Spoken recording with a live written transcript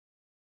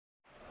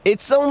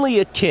It's only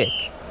a kick,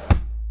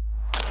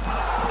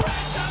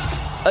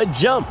 a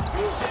jump,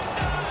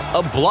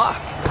 a block.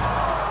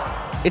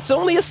 It's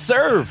only a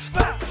serve.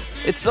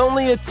 It's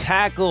only a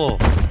tackle,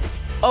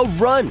 a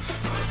run.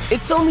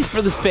 It's only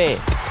for the fans.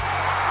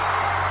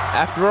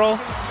 After all,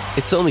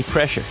 it's only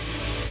pressure.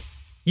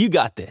 You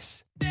got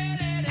this.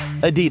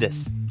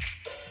 Adidas.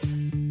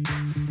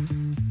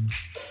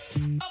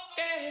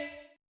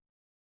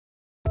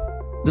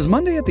 Does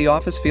Monday at the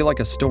office feel like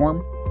a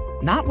storm?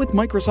 Not with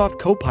Microsoft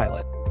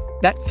Copilot.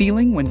 That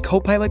feeling when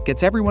Copilot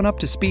gets everyone up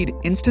to speed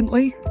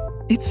instantly?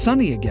 It's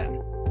sunny again.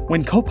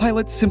 When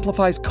Copilot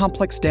simplifies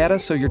complex data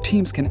so your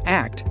teams can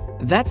act,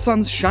 that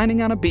sun's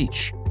shining on a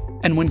beach.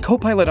 And when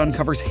Copilot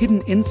uncovers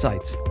hidden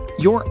insights,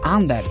 you're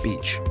on that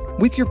beach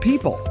with your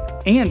people,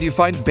 and you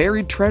find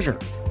buried treasure.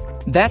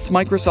 That's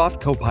Microsoft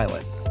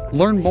Copilot.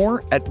 Learn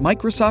more at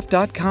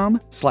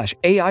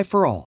Microsoft.com/AI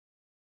for all.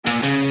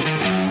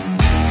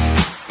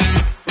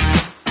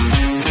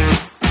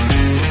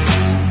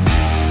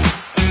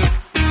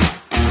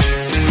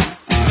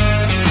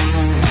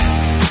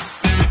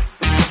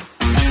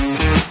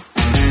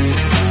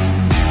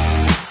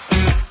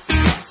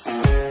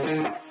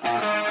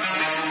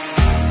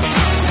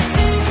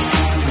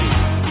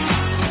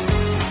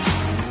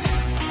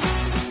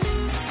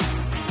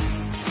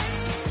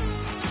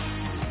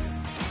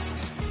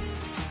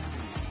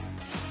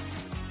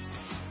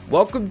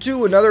 Welcome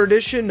to another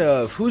edition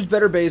of Who's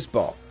Better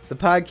Baseball, the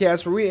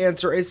podcast where we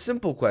answer a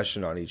simple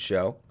question on each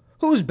show.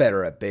 Who's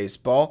better at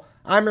baseball?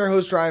 I'm your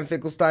host, Ryan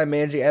Finkelstein,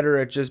 managing editor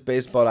at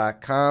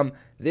JustBaseball.com.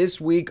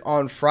 This week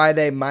on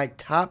Friday, my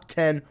top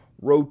 10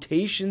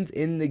 rotations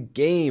in the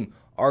game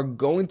are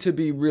going to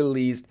be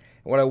released.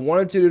 And what I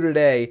wanted to do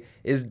today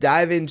is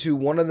dive into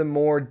one of the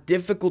more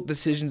difficult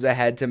decisions I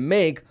had to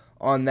make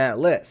on that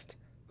list.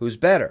 Who's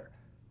better,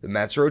 the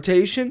Mets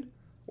rotation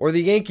or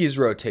the Yankees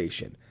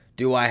rotation?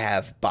 Do I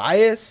have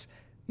bias?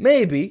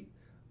 Maybe,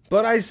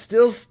 but I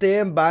still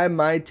stand by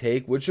my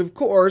take, which of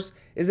course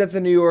is that the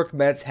New York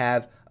Mets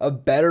have a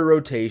better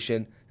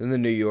rotation than the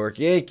New York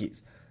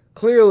Yankees.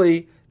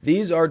 Clearly,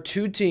 these are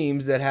two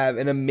teams that have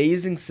an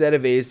amazing set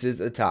of aces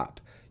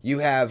atop. You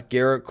have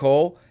Gerrit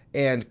Cole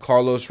and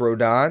Carlos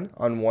Rodon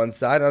on one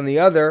side, on the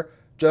other,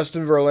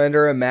 Justin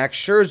Verlander and Max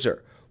Scherzer.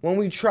 When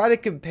we try to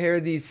compare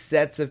these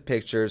sets of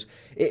pictures,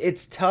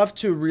 it's tough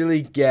to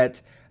really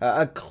get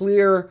a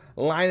clear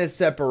line of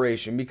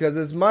separation, because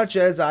as much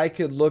as I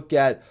could look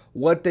at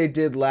what they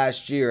did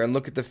last year and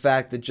look at the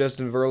fact that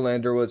Justin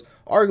Verlander was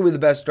arguably the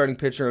best starting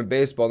pitcher in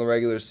baseball in the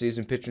regular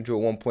season, pitching to a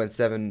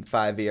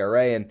 1.75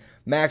 ERA, and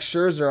Max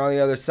Scherzer on the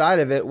other side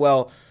of it,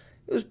 well,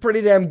 it was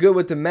pretty damn good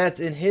with the Mets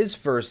in his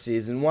first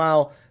season.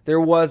 While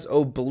there was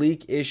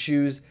oblique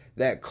issues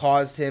that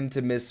caused him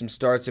to miss some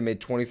starts and made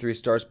 23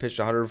 starts, pitched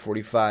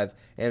 145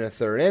 and a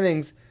third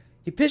innings,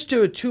 he pitched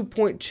to a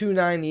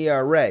 2.29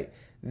 ERA.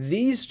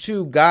 These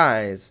two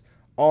guys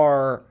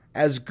are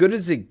as good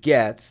as it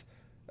gets,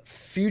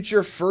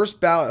 future first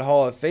ballot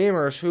Hall of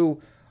Famers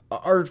who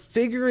are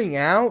figuring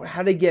out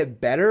how to get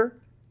better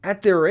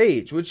at their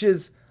age, which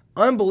is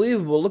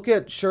unbelievable. Look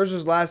at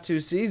Scherzer's last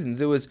two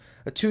seasons. It was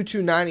a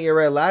 2.29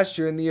 ERA last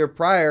year, and the year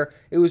prior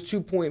it was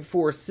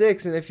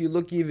 2.46, and if you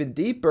look even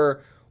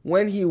deeper,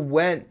 when he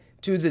went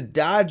to the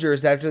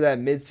Dodgers after that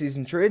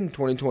midseason trade in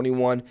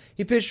 2021,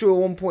 he pitched to a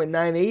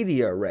 1.98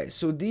 ERA.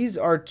 So these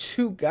are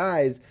two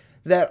guys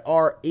that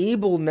are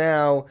able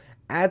now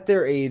at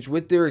their age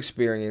with their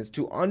experience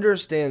to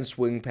understand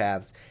swing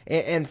paths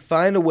and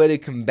find a way to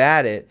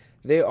combat it.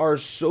 They are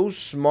so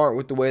smart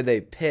with the way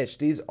they pitch.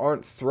 These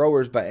aren't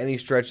throwers by any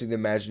stretch of the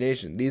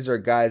imagination. These are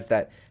guys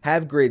that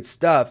have great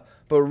stuff,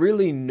 but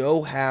really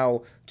know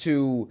how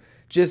to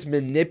just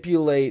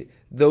manipulate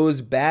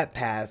those bat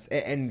paths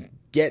and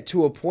get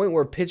to a point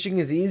where pitching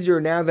is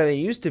easier now than it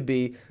used to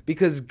be,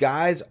 because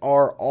guys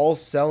are all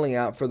selling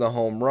out for the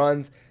home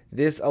runs.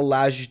 This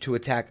allows you to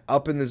attack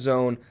up in the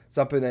zone,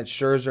 something that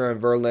Scherzer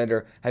and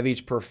Verlander have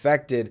each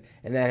perfected,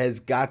 and that has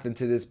got them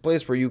to this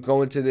place where you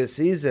go into this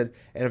season,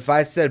 and if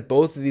I said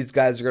both of these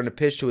guys are going to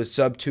pitch to a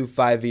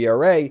sub-2.5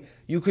 ERA,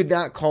 you could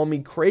not call me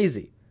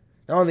crazy.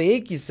 Now on the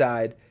Yankees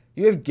side,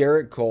 you have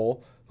Gerrit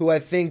Cole, who I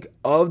think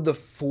of the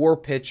four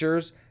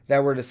pitchers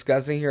that we're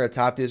discussing here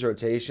atop these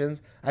rotations,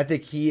 I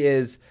think he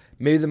is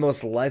maybe the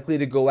most likely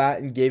to go out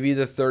and give you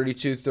the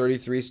 32,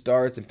 33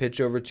 starts and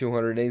pitch over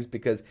 200 innings,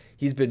 because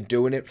he's been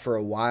doing it for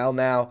a while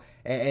now,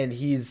 and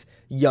he's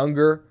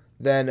younger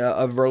than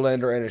a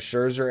Verlander and a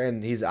Scherzer,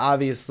 and he's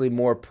obviously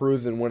more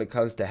proven when it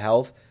comes to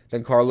health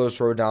than Carlos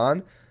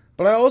Rodon.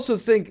 But I also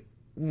think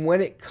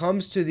when it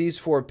comes to these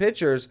four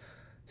pitchers,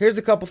 here's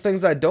a couple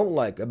things I don't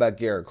like about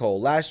Gerrit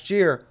Cole. Last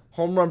year,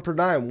 home run per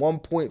nine,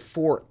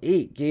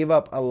 1.48, gave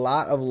up a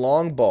lot of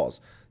long balls.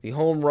 The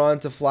home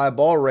run to fly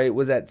ball rate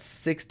was at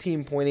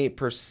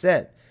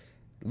 16.8%.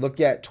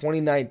 Look at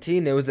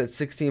 2019, it was at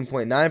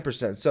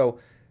 16.9%. So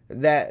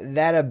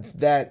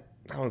that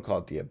I don't call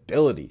it the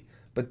ability,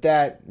 but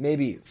that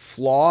maybe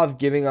flaw of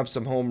giving up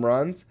some home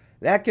runs,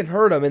 that can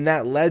hurt him, and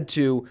that led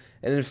to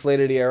an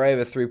inflated ERA of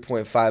a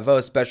 3.50,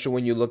 especially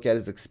when you look at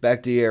his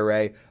expected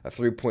ERA of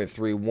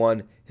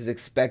 3.31, his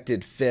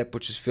expected FIP,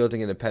 which is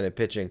fielding independent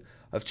pitching,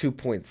 of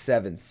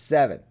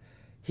 2.77.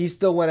 He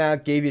still went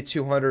out, gave you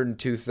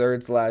 202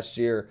 last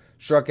year,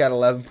 struck out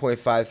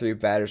 11.53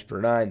 batters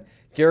per nine.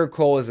 Garrett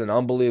Cole is an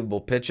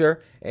unbelievable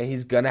pitcher, and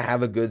he's going to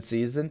have a good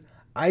season.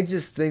 I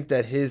just think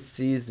that his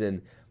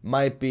season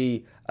might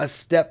be a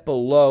step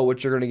below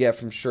what you're going to get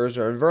from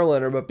Scherzer and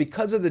Verlander, but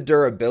because of the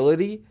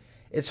durability,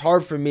 it's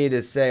hard for me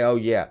to say, oh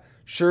yeah,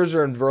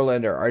 Scherzer and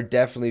Verlander are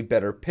definitely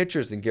better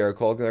pitchers than Garrett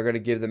Cole, and they're going to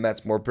give the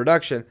Mets more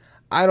production.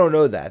 I don't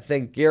know that. I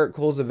think Garrett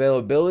Cole's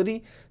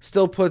availability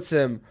still puts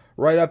him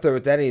right up there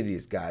with any of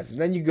these guys.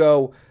 And then you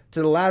go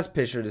to the last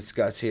pitcher to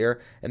discuss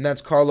here, and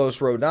that's Carlos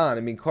Rodon.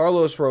 I mean,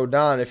 Carlos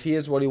Rodon, if he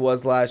is what he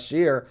was last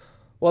year,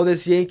 well,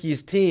 this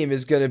Yankees team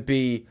is going to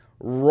be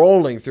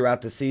rolling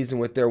throughout the season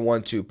with their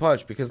 1-2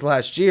 punch, because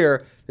last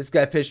year, this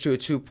guy pitched to a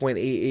 2.88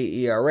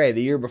 ERA.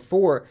 The year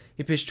before,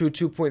 he pitched to a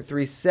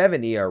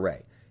 2.37 ERA.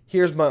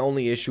 Here's my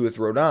only issue with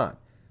Rodon.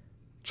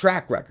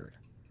 Track record.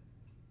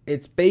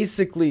 It's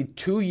basically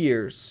 2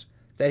 years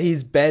that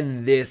he's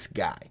been this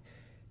guy.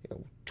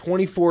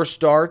 24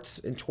 starts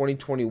in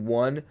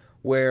 2021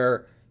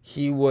 where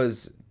he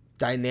was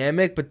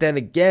dynamic, but then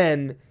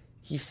again,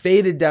 he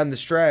faded down the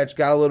stretch,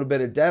 got a little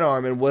bit of dead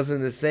arm, and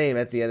wasn't the same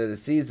at the end of the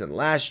season.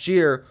 Last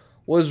year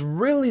was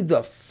really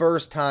the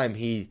first time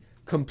he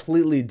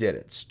completely did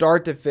it.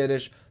 Start to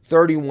finish,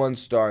 31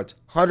 starts,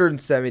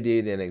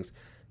 178 innings,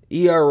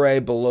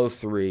 ERA below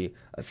 3,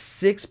 a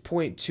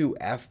 6.2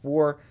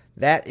 F4.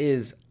 That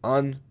is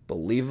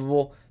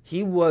unbelievable.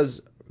 He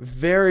was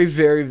very,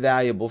 very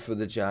valuable for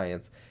the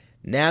Giants.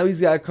 Now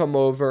he's got to come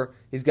over.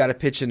 He's got to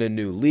pitch in a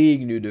new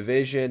league, new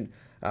division.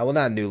 Well,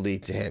 not a new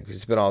league to him because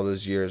he's been all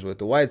those years with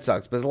the White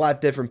Sox, but it's a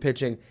lot different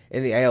pitching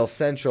in the AL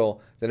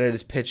Central than it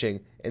is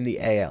pitching in the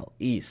AL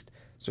East.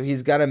 So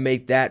he's got to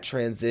make that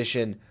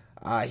transition.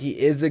 He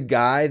is a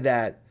guy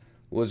that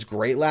was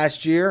great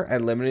last year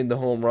at limiting the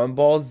home run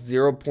balls,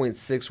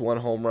 0.61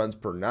 home runs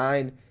per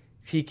nine.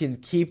 If he can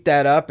keep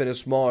that up in a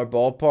smaller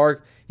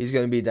ballpark, he's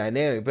going to be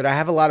dynamic. But I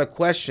have a lot of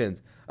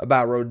questions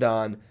about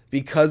Rodon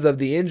because of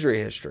the injury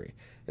history.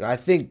 I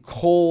think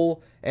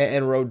Cole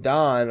and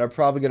Rodon are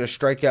probably going to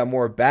strike out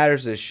more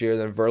batters this year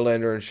than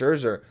Verlander and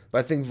Scherzer. But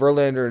I think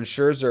Verlander and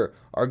Scherzer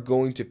are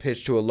going to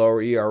pitch to a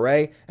lower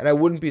ERA. And I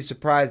wouldn't be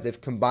surprised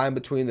if combined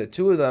between the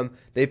two of them,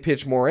 they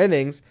pitch more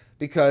innings,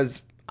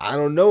 because I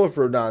don't know if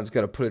Rodon's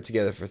going to put it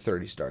together for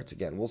 30 starts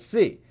again. We'll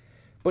see.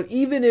 But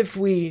even if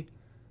we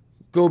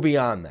go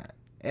beyond that,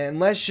 and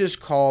let's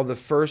just call the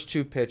first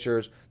two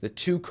pitchers, the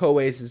two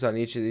co-aces on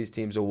each of these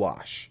teams, a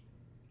wash.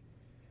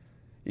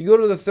 You go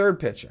to the third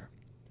pitcher.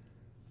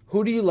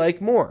 Who do you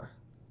like more?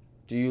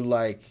 Do you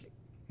like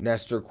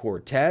Nestor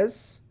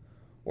Cortez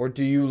or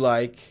do you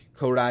like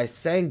Kodai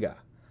Senga?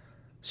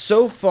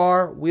 So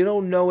far, we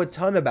don't know a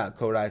ton about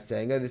Kodai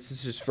Senga. This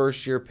is his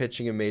first year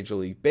pitching in Major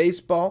League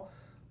Baseball.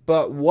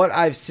 But what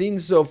I've seen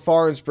so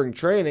far in spring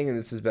training, and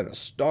this has been a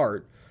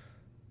start,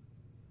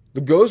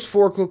 the ghost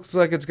fork looks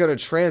like it's going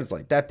to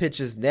translate. That pitch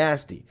is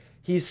nasty.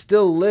 He's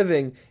still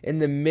living in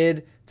the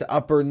mid to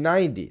upper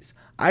 90s.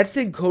 I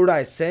think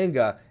Kodai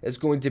Senga is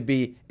going to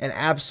be an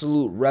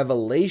absolute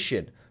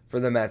revelation for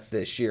the Mets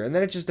this year. And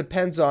then it just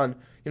depends on,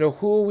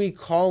 who are we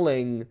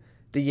calling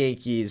the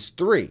Yankees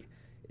 3?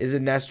 Is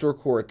it Nestor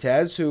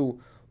Cortez,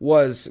 who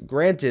was,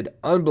 granted,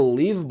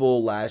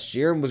 unbelievable last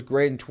year and was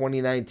great in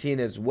 2019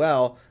 as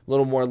well? A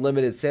little more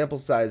limited sample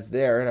size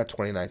there. Not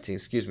 2019,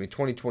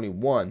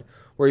 2021,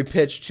 where he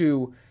pitched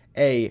to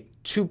a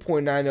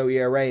 2.90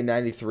 ERA in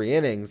 93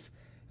 innings.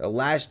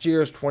 Last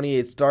year's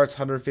 28 starts,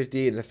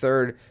 158 and a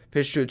third,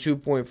 pitched to a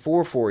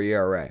 2.44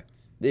 ERA.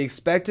 The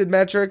expected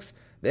metrics,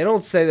 they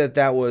don't say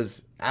that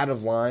was out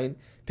of line.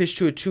 Pitched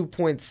to a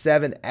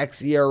 2.7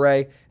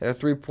 xERA and a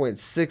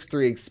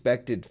 3.63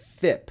 expected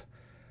FIP.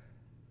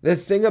 The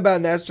thing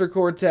about Nestor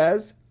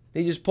Cortez,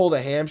 he just pulled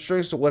a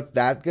hamstring, so what's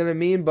that going to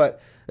mean? But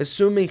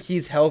assuming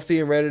he's healthy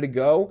and ready to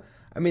go,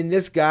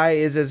 this guy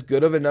is as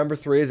good of a number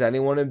 3 as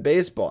anyone in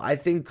baseball. I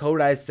think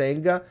Kodai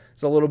Senga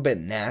is a little bit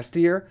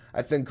nastier.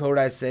 I think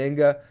Kodai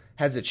Senga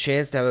has a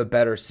chance to have a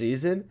better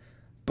season.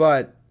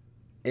 But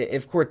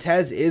if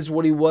Cortez is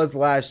what he was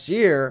last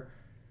year,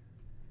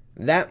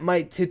 that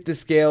might tip the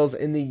scales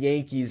in the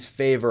Yankees'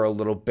 favor a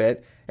little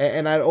bit.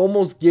 And I'd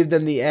almost give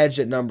them the edge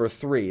at number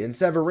 3. And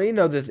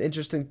Severino, the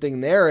interesting thing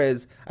there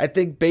is, I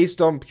think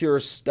based on pure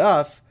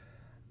stuff,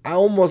 I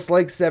almost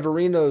like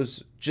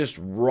Severino's just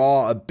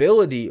raw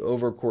ability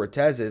over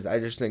Cortez's. I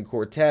just think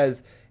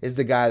Cortez is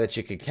the guy that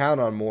you could count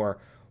on more.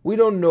 We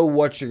don't know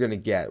what you're going to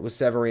get with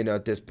Severino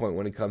at this point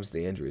when it comes to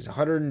the injuries.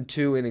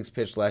 102 innings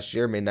pitched last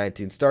year, made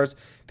 19 starts,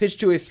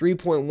 pitched to a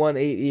 3.18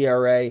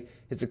 ERA.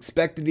 His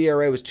expected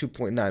ERA was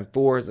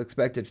 2.94. His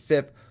expected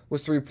FIP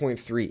was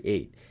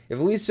 3.38. If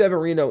Luis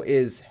Severino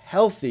is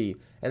healthy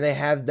and they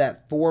have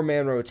that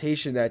 4-man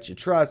rotation that you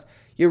trust,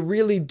 you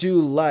really do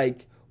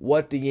like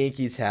what the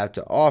Yankees have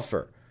to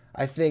offer.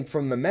 I think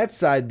from the Mets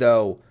side,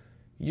 though,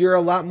 you're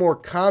a lot more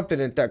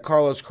confident that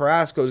Carlos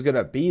Carrasco is going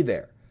to be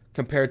there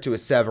compared to a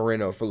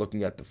Severino if we're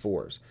looking at the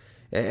fours.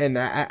 And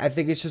I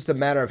think it's just a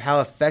matter of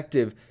how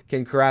effective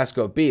can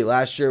Carrasco be.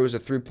 Last year it was a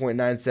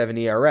 3.97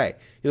 ERA.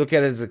 You look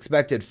at his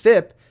expected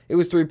FIP, it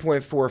was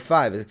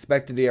 3.45. His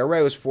expected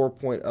ERA was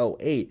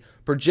 4.08.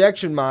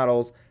 Projection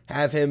models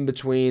have him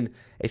between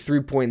a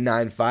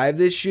 3.95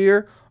 this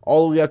year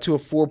all the way up to a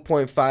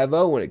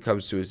 4.50 when it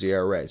comes to his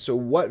ERA. So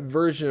what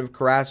version of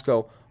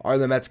Carrasco are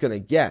the Mets going to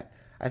get?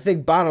 I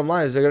think bottom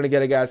line is they're going to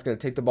get a guy that's going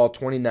to take the ball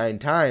 29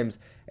 times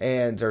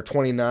or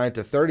 29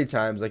 to 30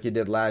 times like he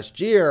did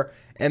last year,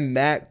 and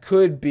that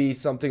could be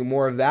something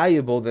more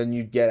valuable than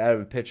you'd get out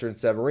of a pitcher in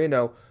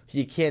Severino who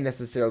you can't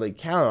necessarily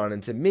count on.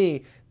 And to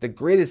me, the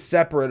greatest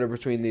separator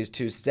between these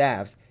two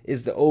staffs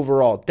is the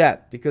overall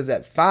depth, because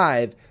at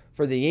 5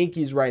 for the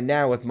Yankees right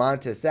now with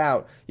Montes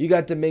out, you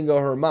got Domingo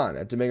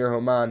Germán. Domingo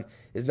Germán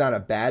is not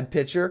a bad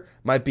pitcher,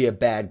 might be a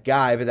bad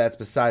guy, but that's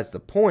besides the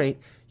point.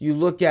 You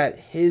look at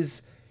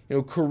his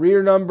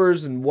career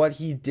numbers and what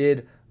he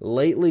did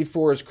lately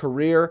for his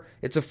career,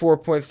 it's a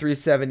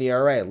 4.37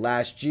 ERA.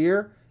 Last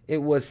year, it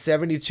was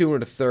 72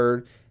 and a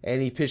third,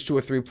 and he pitched to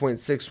a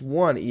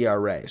 3.61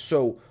 ERA.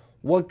 So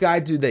what guy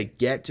do they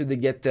get? Do they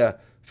get the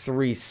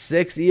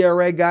 3.6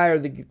 ERA guy, or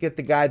they get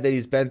the guy that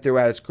he's been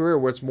throughout his career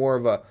where it's more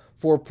of a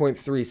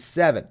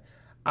 4.37?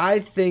 I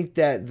think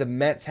that the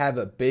Mets have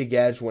a big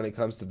edge when it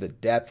comes to the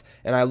depth,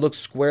 and I look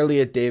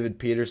squarely at David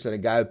Peterson, a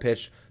guy who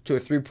pitched to a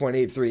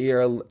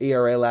 3.83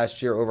 ERA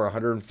last year, over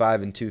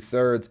 105 and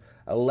 2/3,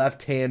 a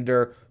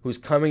left-hander who's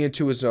coming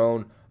into his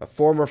own, a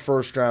former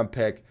first-round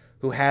pick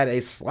who had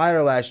a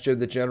slider last year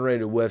that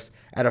generated whiffs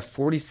at a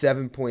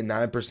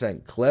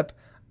 47.9% clip.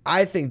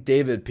 I think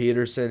David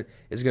Peterson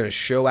is going to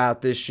show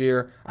out this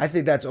year. I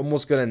think that's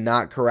almost going to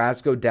knock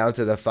Carrasco down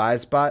to the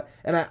 5 spot.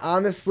 And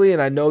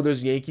I know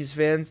there's Yankees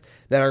fans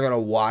that are going to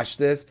watch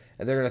this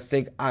and they're going to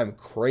think I'm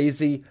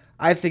crazy.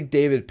 I think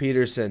David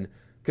Peterson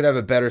could have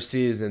a better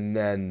season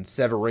than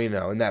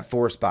Severino in that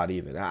 4 spot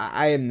even.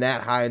 I am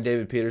that high on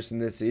David Peterson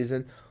this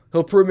season.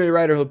 He'll prove me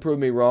right or he'll prove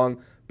me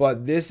wrong,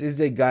 but this is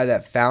a guy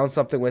that found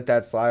something with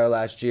that slider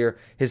last year.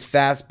 His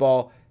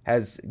fastball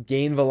has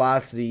gained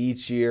velocity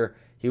each year.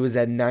 He was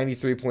at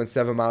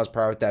 93.7 miles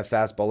per hour with that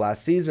fastball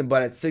last season,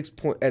 but at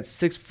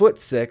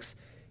 6'6",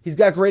 he's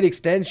got great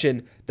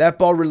extension. That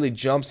ball really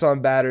jumps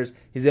on batters.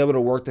 He's able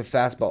to work the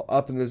fastball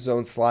up in the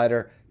zone,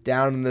 slider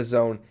down in the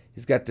zone.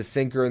 He's got the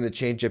sinker and the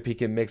changeup he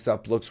can mix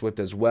up looks with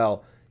as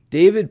well.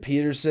 David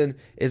Peterson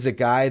is a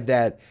guy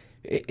that,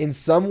 in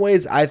some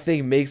ways, I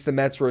think makes the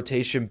Mets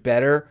rotation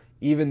better,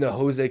 even though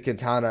Jose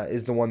Quintana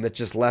is the one that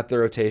just left the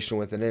rotation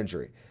with an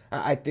injury.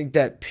 I think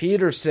that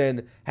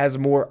Peterson has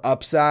more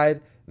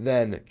upside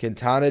than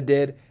Quintana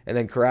did and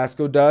then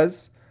Carrasco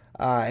does.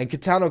 And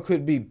Quintana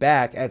could be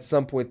back at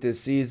some point this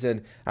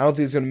season. I don't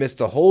think he's going to miss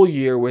the whole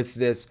year with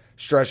this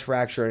stress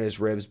fracture in his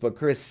ribs, but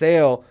Chris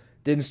Sale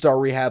didn't start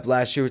rehab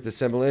last year with the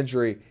similar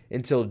injury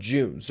until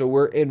June. So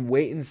we're in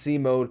wait-and-see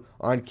mode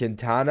on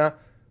Quintana.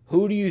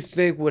 Who do you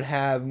think would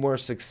have more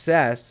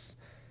success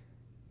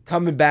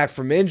coming back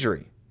from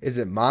injury? Is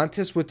it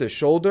Montes with the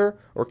shoulder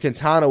or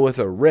Quintana with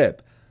a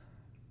rib?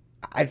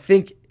 I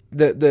think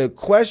the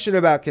question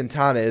about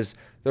Quintana is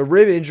the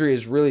rib injury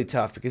is really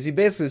tough because he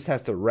basically just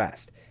has to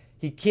rest.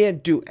 He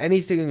can't do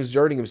anything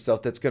exerting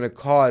himself that's going to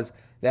cause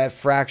that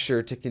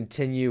fracture to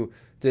continue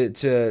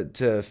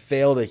to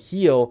fail to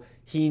heal.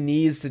 He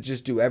needs to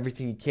just do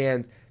everything he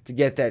can to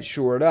get that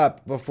shored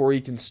up before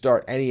he can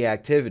start any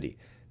activity.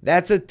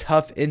 That's a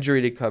tough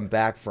injury to come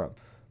back from.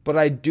 But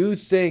I do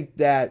think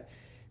that,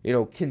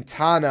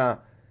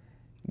 Quintana,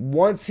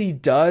 once he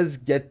does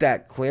get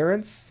that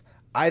clearance,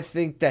 I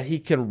think that he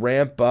can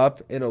ramp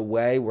up in a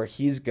way where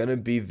he's going to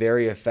be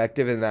very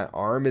effective and that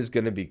arm is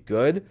going to be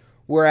good.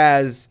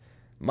 Whereas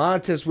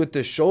Montes with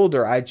the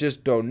shoulder, I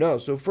just don't know.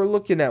 So if we're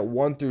looking at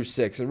 1 through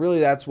 6, and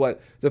really that's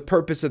what the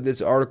purpose of this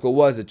article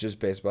was at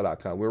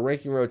justbaseball.com. We're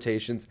ranking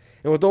rotations,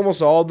 and with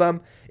almost all of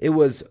them, it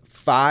was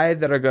 5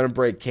 that are going to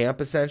break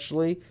camp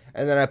essentially,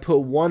 and then I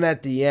put 1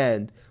 at the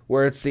end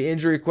where it's the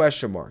injury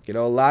question mark. A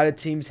lot of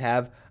teams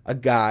have a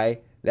guy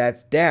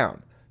that's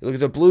down. You look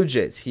at the Blue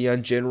Jays,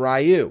 Hyunjin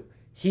Ryu.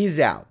 He's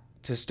out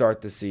to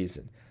start the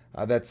season.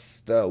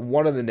 That's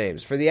one of the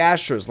names. For the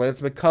Astros, Lance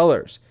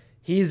McCullers,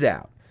 he's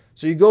out.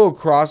 So you go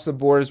across the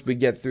board as we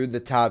get through the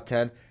top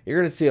 10, you're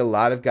going to see a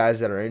lot of guys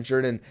that are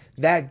injured, and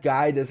that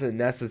guy doesn't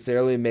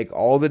necessarily make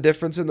all the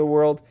difference in the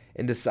world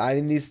in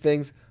deciding these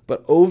things.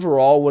 But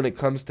overall, when it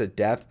comes to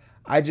depth,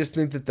 I just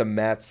think that the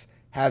Mets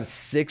have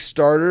 6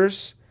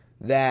 starters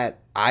that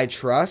I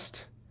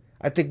trust.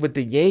 I think with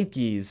the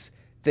Yankees,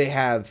 they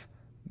have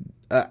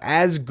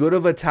as good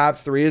of a top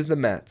 3 as the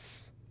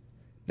Mets.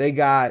 They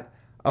got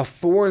a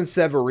 4 in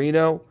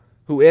Severino,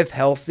 who, if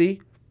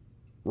healthy,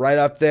 right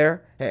up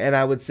there. And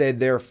I would say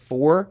their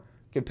 4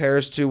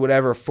 compares to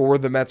whatever 4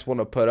 the Mets want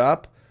to put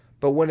up.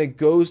 But when it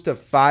goes to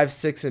 5,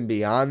 6, and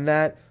beyond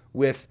that,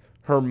 with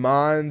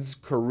Germán's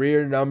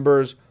career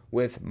numbers,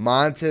 with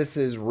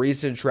Montes'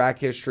 recent track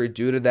history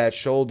due to that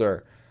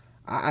shoulder,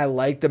 I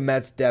like the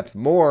Mets' depth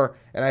more,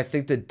 and I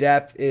think the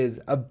depth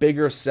is a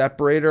bigger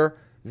separator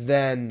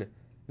than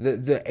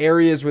the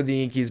areas where the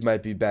Yankees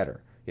might be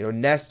better.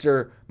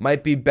 Nestor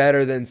might be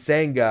better than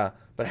Senga,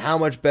 but how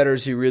much better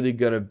is he really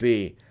going to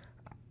be?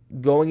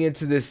 Going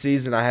into this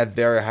season, I have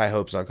very high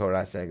hopes on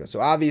Kodai Senga.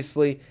 So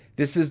obviously,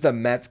 this is the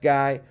Mets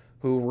guy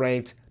who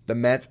ranked the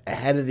Mets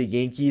ahead of the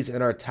Yankees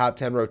in our top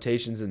 10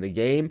 rotations in the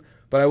game.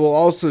 But I will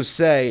also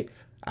say,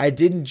 I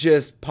didn't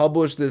just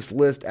publish this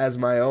list as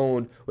my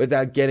own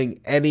without getting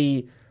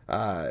any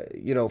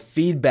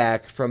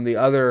feedback from the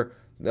other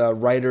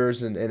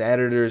writers and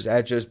editors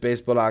at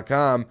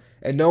justbaseball.com,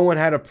 and no one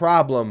had a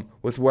problem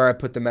with where I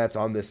put the Mets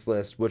on this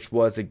list, which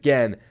was,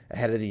 again,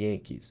 ahead of the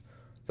Yankees.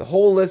 The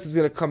whole list is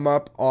going to come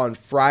up on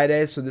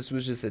Friday, so this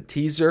was just a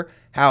teaser.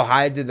 How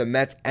high did the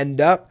Mets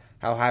end up?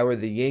 How high were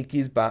the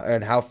Yankees,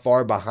 and how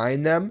far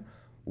behind them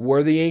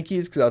were the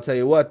Yankees? Because I'll tell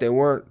you what, they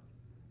weren't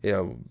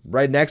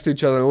right next to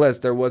each other on the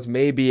list. There was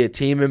maybe a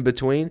team in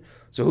between.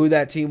 So who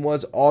that team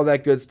was, all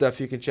that good stuff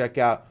you can check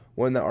out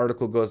when the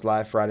article goes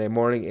live Friday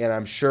morning. And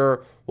I'm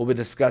sure we'll be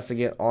discussing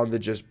it on the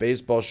Just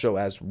Baseball show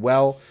as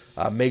well.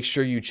 Make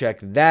sure you check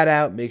that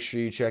out. Make sure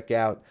you check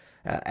out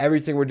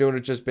everything we're doing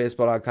at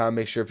justbaseball.com.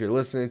 Make sure if you're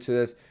listening to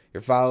this,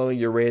 you're following,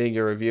 you're rating,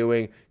 you're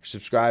reviewing, you're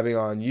subscribing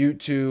on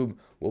YouTube.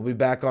 We'll be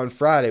back on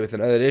Friday with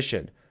another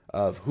edition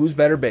of Who's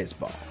Better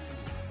Baseball.